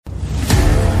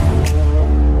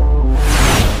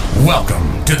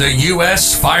to the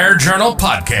U.S. Fire Journal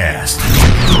podcast.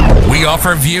 We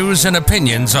offer views and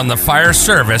opinions on the fire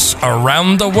service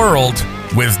around the world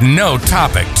with no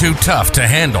topic too tough to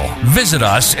handle. Visit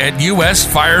us at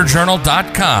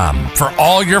usfirejournal.com for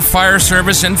all your fire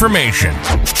service information.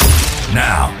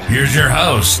 Now, here's your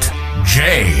host,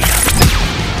 Jay.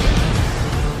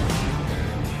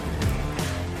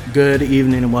 Good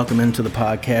evening and welcome into the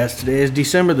podcast. Today is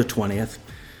December the 20th,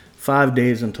 5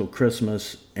 days until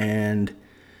Christmas, and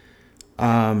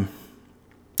I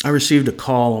received a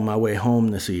call on my way home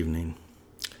this evening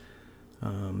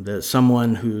that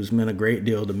someone who's meant a great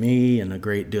deal to me and a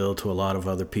great deal to a lot of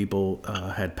other people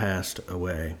had passed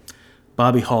away.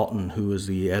 Bobby Halton, who was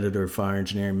the editor of Fire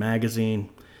Engineering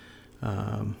Magazine,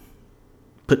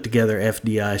 put together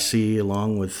FDIC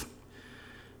along with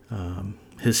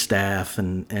his staff,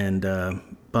 and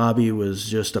Bobby was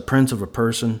just a prince of a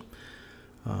person,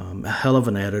 a hell of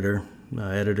an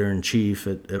editor-in-chief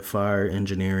at Fire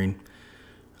Engineering,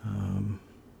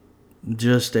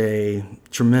 just a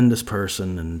tremendous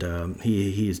person, and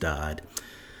he's died.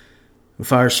 The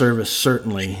fire service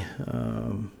certainly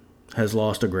has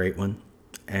lost a great one,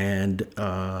 and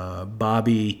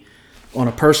Bobby, on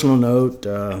a personal note,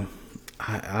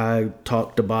 I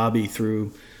talked to Bobby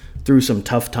through some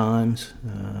tough times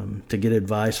to get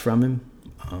advice from him.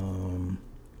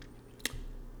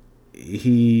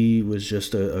 He was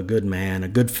just a good man, a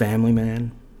good family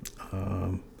man,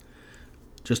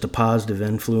 just a positive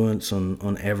influence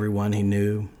on everyone he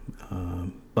knew.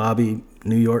 Bobby,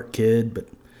 New York kid, but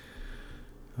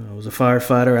was a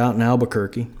firefighter out in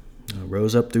Albuquerque,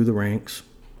 rose up through the ranks,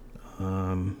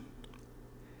 and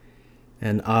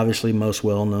obviously most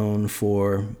well known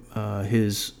for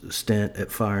his stint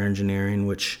at Fire Engineering,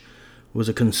 which was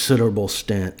a considerable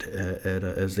stint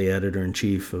as the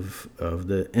editor-in-chief of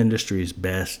the industry's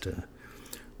best.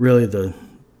 Really, the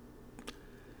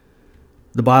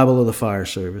Bible of the fire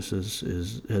service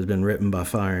has been written by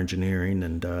Fire Engineering,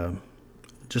 and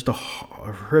just a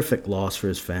horrific loss for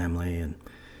his family and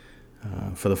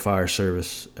for the fire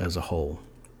service as a whole.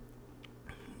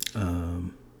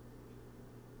 I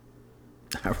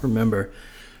remember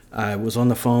I was on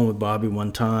the phone with Bobby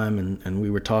one time, and we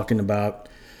were talking about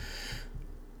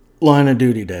line of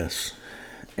duty deaths,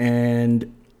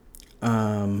 and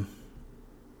I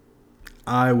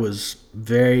was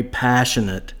very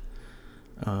passionate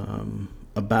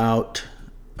about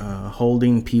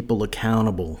holding people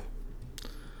accountable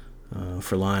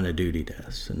for line of duty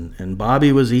deaths, and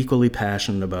Bobby was equally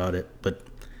passionate about it, but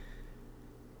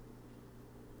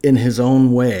in his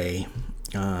own way.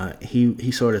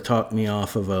 He sort of talked me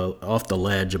off the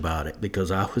ledge about it because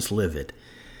I was livid,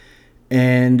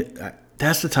 and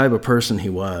that's the type of person he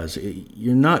was.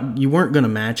 You weren't going to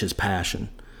match his passion,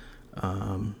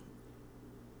 and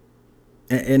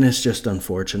it's just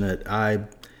unfortunate.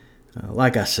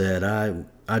 Like I said, I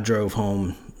drove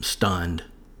home stunned,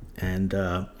 and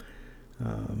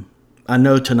I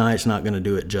know tonight's not going to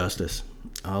do it justice.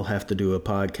 I'll have to do a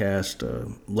podcast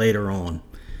later on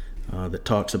that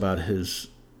talks about his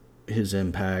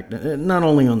impact, not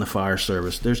only on the fire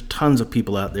service. There's tons of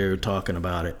people out there who are talking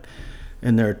about it,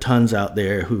 and there are tons out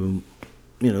there who,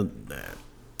 you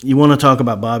want to talk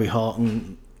about Bobby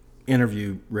Halton,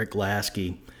 interview Rick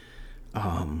Lasky.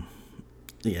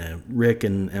 Rick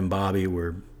and Bobby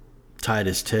were tight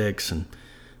as ticks, and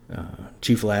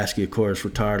Chief Lasky, of course,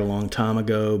 retired a long time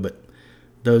ago, but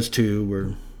those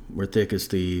two were thick as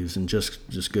thieves and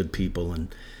just good people,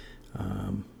 and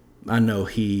I know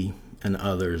he and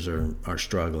others are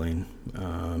struggling.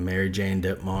 Mary Jane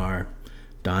Dittmar,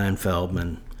 Diane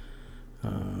Feldman,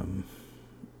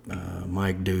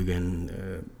 Mike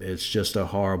Dugan. It's just a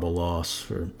horrible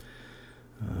loss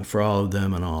for all of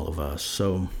them and all of us.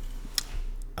 So,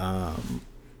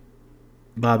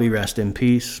 Bobby, rest in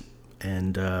peace,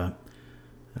 and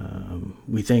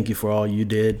we thank you for all you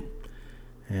did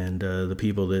and the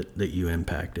people that you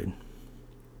impacted.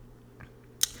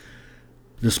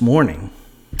 This morning,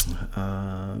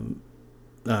 I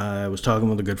was talking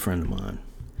with a good friend of mine,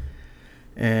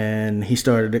 and he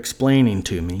started explaining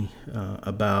to me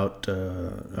about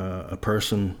a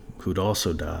person who'd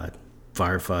also died,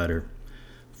 firefighter,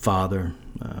 father,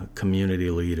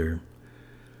 community leader.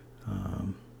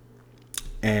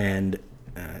 And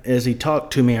as he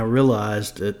talked to me, I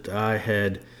realized that I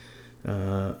had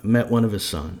met one of his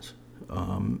sons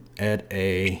at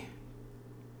a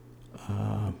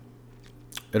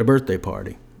birthday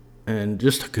party, and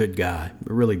just a good guy,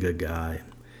 a really good guy.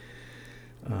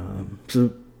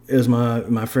 So as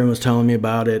my friend was telling me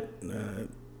about it,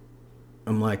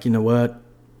 I'm like, you know what?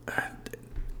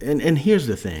 and here's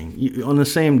the thing. On the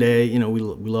same day, we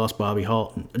lost Bobby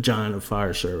Halton, a giant of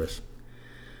fire service.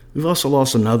 We've also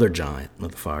lost another giant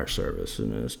of the fire service,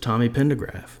 and it's Tommy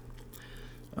Pendergraph.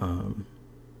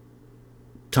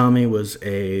 Tommy was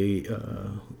a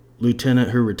lieutenant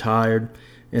who retired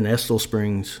in Estill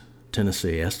Springs,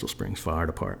 Tennessee, Estill Springs Fire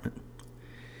Department.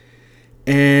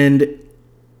 And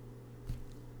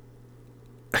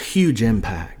a huge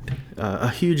impact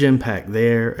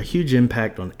there, a huge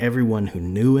impact on everyone who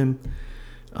knew him.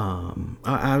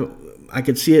 I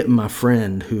could see it in my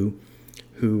friend who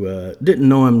didn't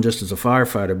know him just as a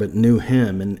firefighter, but knew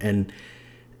him and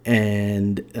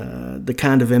the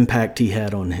kind of impact he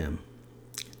had on him.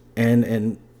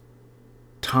 And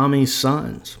Tommy's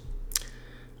sons,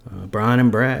 Brian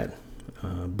and Brad.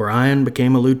 Brian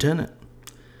became a lieutenant.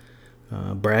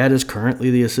 Brad is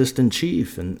currently the assistant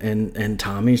chief, and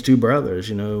Tommy's two brothers,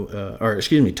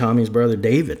 Tommy's brother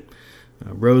David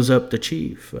rose up to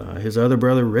chief. His other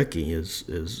brother Ricky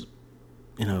is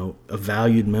a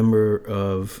valued member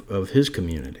of his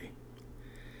community.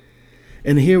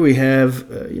 And here we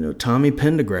have, Tommy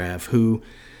Pendergraph, who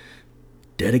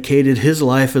dedicated his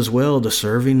life as well to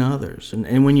serving others.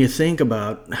 And when you think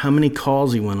about how many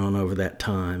calls he went on over that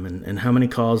time, and how many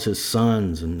calls his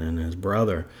sons and his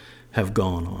brother have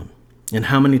gone on, and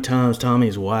how many times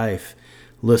Tommy's wife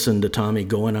listened to Tommy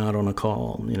going out on a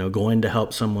call, going to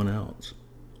help someone else.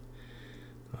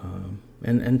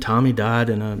 And Tommy died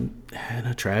in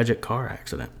a tragic car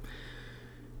accident.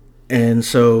 And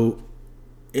so,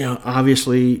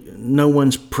 obviously no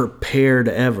one's prepared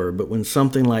ever, but when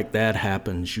something like that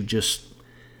happens, you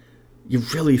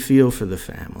really feel for the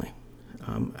family.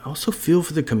 I also feel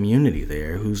for the community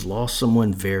there who's lost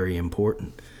someone very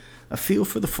important. I feel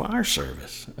for the fire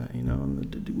service.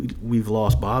 We've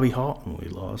lost Bobby Halton. We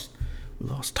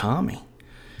lost Tommy.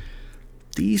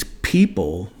 These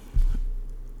people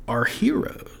are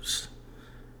heroes.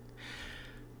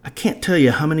 I can't tell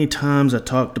you how many times I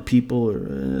talk to people,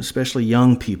 especially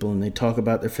young people, and they talk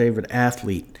about their favorite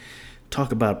athlete,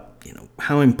 talk about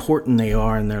how important they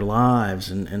are in their lives,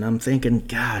 and I'm thinking,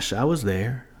 gosh, I was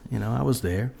there. I was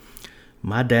there.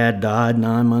 My dad died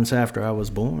 9 months after I was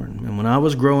born, and when I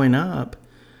was growing up,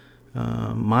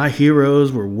 my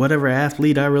heroes were whatever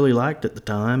athlete I really liked at the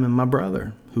time, and my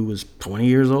brother, who was 20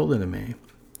 years older than me.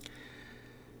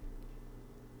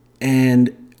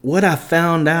 And what I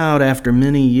found out after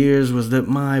many years was that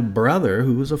my brother,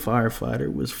 who was a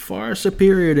firefighter, was far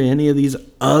superior to any of these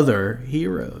other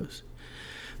heroes.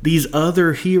 These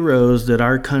other heroes that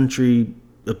our country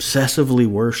obsessively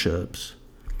worships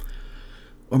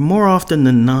are more often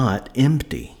than not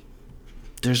empty.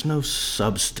 There's no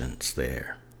substance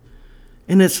there.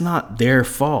 And it's not their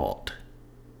fault.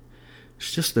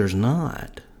 It's just there's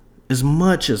not. As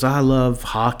much as I love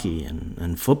hockey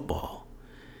and football,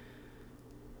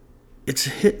 it's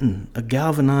hitting a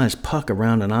galvanized puck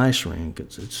around an ice rink.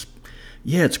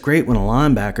 It's great when a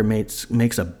linebacker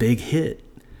makes a big hit.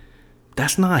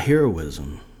 That's not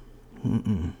heroism.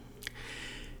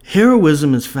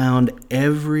 Heroism is found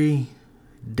every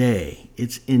day.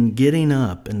 It's in getting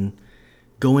up and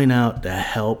going out to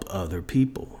help other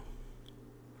people.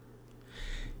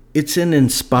 It's in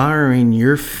inspiring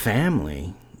your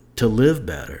family to live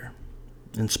better,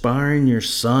 inspiring your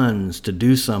sons to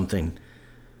do something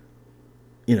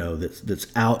that's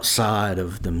outside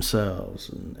of themselves,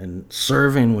 and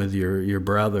serving with your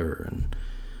brother and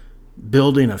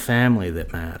building a family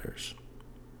that matters.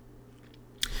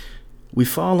 We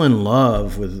fall in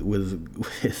love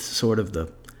with sort of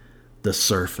the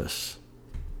surface.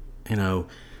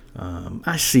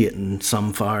 I see it in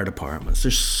some fire departments.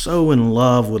 They're so in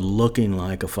love with looking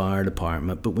like a fire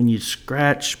department, but when you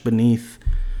scratch beneath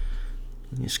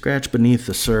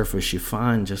the surface, you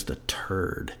find just a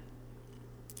turd.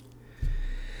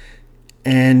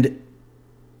 And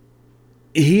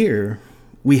here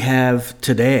we have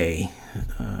today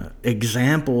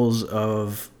examples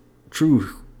of true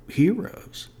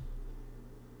heroes.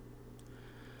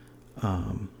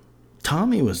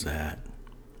 Tommy was that.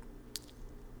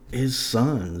 His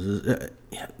sons,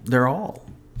 they're all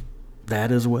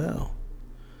that as well.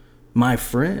 My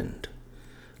friend,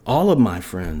 all of my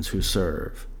friends who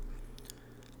serve,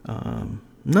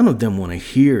 none of them want to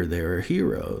hear they're a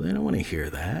hero. They don't want to hear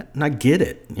that. And I get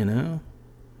it,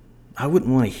 I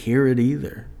wouldn't want to hear it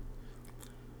either.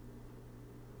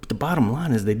 But the bottom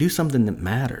line is they do something that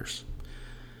matters.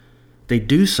 They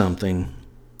do something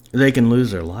they can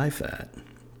lose their life at.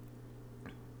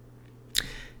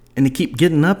 And they keep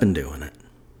getting up and doing it.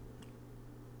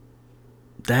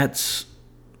 That's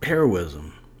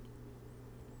heroism.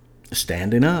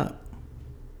 Standing up.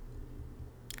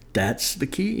 That's the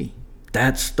key.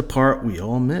 That's the part we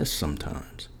all miss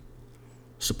sometimes.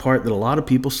 It's the part that a lot of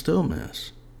people still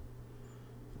miss.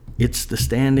 It's the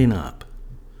standing up,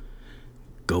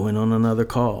 going on another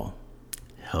call,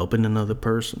 helping another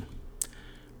person,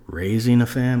 raising a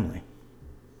family,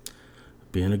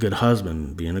 being a good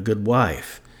husband, being a good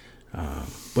wife,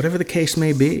 whatever the case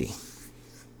may be.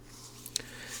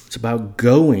 It's about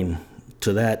going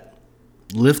to that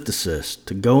lift assist,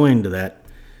 to going to that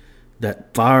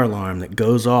fire alarm that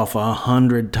goes off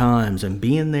 100 times and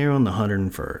being there on the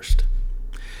 101st.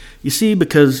 You see,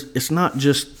 because it's not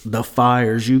just the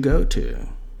fires you go to.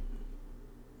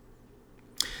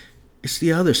 It's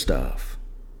the other stuff.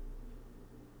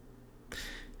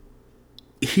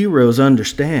 Heroes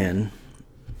understand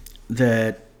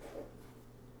that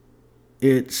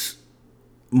it's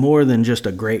more than just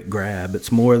a great grab.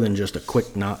 It's more than just a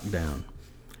quick knockdown.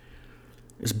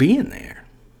 It's being there.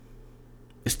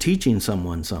 It's teaching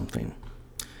someone something.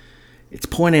 It's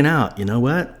pointing out, you know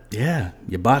what? Yeah,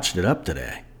 you botched it up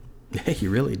today. Yeah, you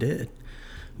really did.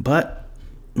 But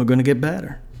we're going to get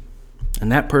better.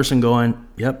 And that person going,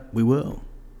 yep, we will.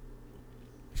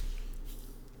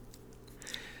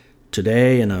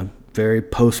 Today, in a very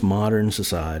postmodern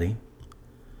society,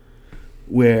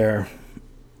 where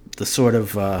the sort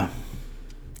of, I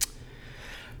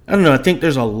don't know, I think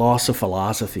there's a loss of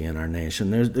philosophy in our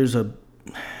nation. There's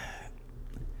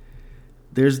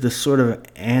this sort of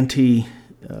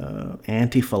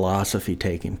anti-philosophy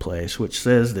taking place, which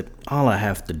says that all I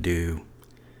have to do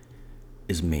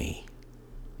is me.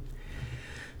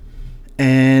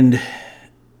 And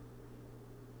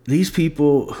these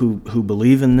people who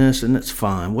believe in this, and it's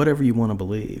fine, whatever you want to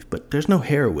believe, but there's no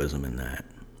heroism in that.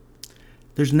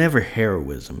 There's never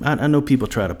heroism. I know people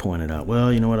try to point it out.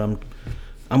 Well, you know what, I'm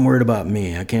worried about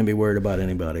me. I can't be worried about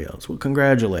anybody else. Well,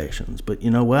 congratulations. But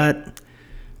you know what?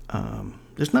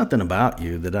 There's nothing about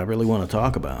you that I really want to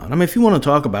talk about. I mean, if you want to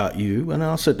talk about you, and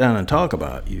I'll sit down and talk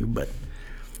about you, but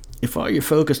if all you're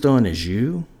focused on is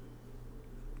you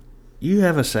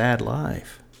have a sad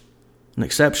life, an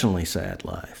exceptionally sad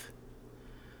life.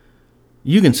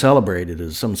 You can celebrate it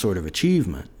as some sort of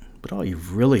achievement, but all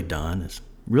you've really done is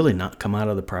really not come out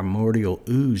of the primordial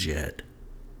ooze yet.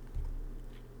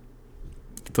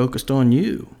 Focused on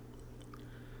you.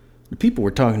 The people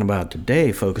we're talking about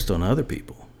today focused on other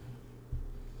people.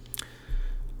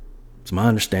 It's my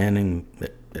understanding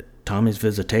that at Tommy's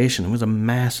visitation, was a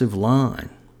massive line.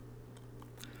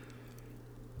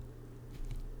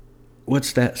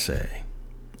 What's that say?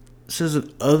 It says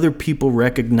that other people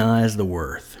recognize the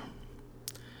worth.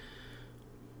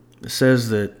 It says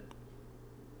that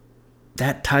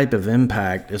type of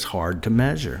impact is hard to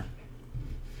measure.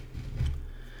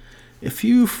 If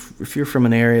you're from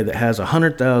an area that has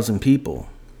 100,000 people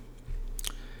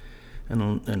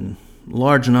and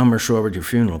large numbers show up at your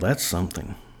funeral, that's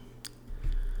something.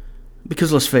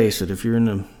 Because let's face it, if you're in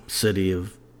a city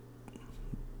of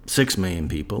 6 million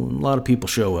people and a lot of people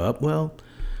show up, well,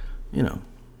 you know,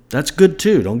 that's good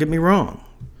too, don't get me wrong.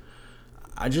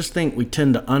 I just think we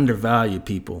tend to undervalue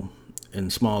people in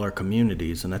smaller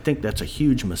communities, and I think that's a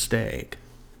huge mistake.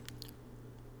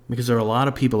 Because there are a lot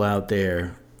of people out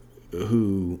there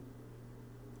who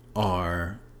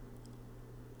are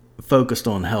focused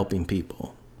on helping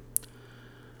people.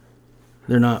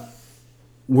 They're not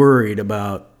worried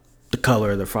about the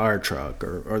color of the fire truck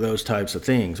or those types of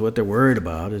things. What they're worried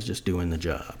about is just doing the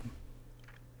job.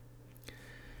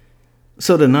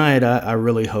 So tonight, I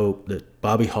really hope that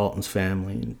Bobby Halton's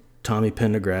family and Tommy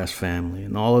Pendergrass family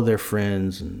and all of their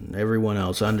friends and everyone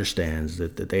else understands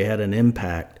that they had an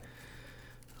impact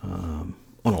on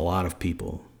a lot of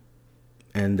people,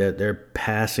 and that their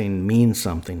passing means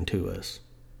something to us.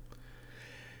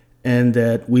 And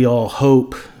that we all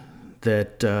hope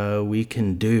that we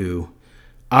can do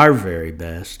our very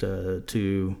best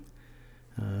to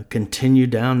continue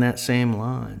down that same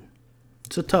line.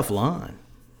 It's a tough line.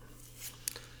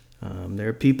 There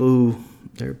are people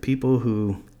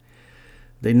who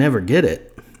they never get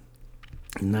it,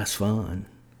 and that's fine.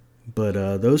 But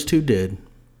those two did.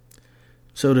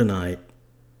 So tonight,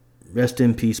 rest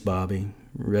in peace, Bobby.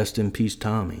 Rest in peace,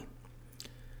 Tommy.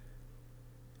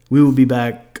 We will be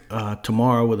back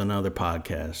tomorrow with another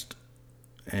podcast.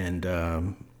 And,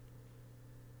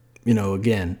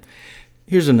 again,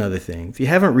 here's another thing. If you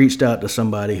haven't reached out to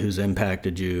somebody who's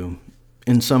impacted you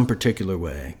in some particular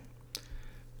way,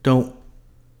 don't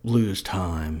lose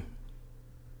time.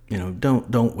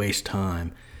 Don't waste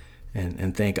time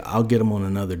and think, I'll get them on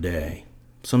another day.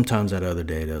 Sometimes that other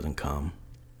day doesn't come.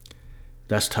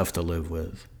 That's tough to live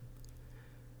with.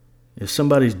 If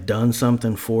somebody's done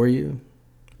something for you,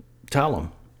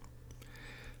 tell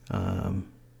them.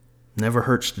 Never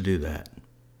hurts to do that.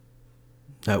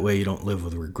 That way you don't live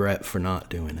with regret for not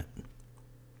doing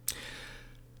it.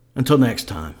 Until next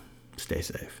time, stay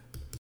safe.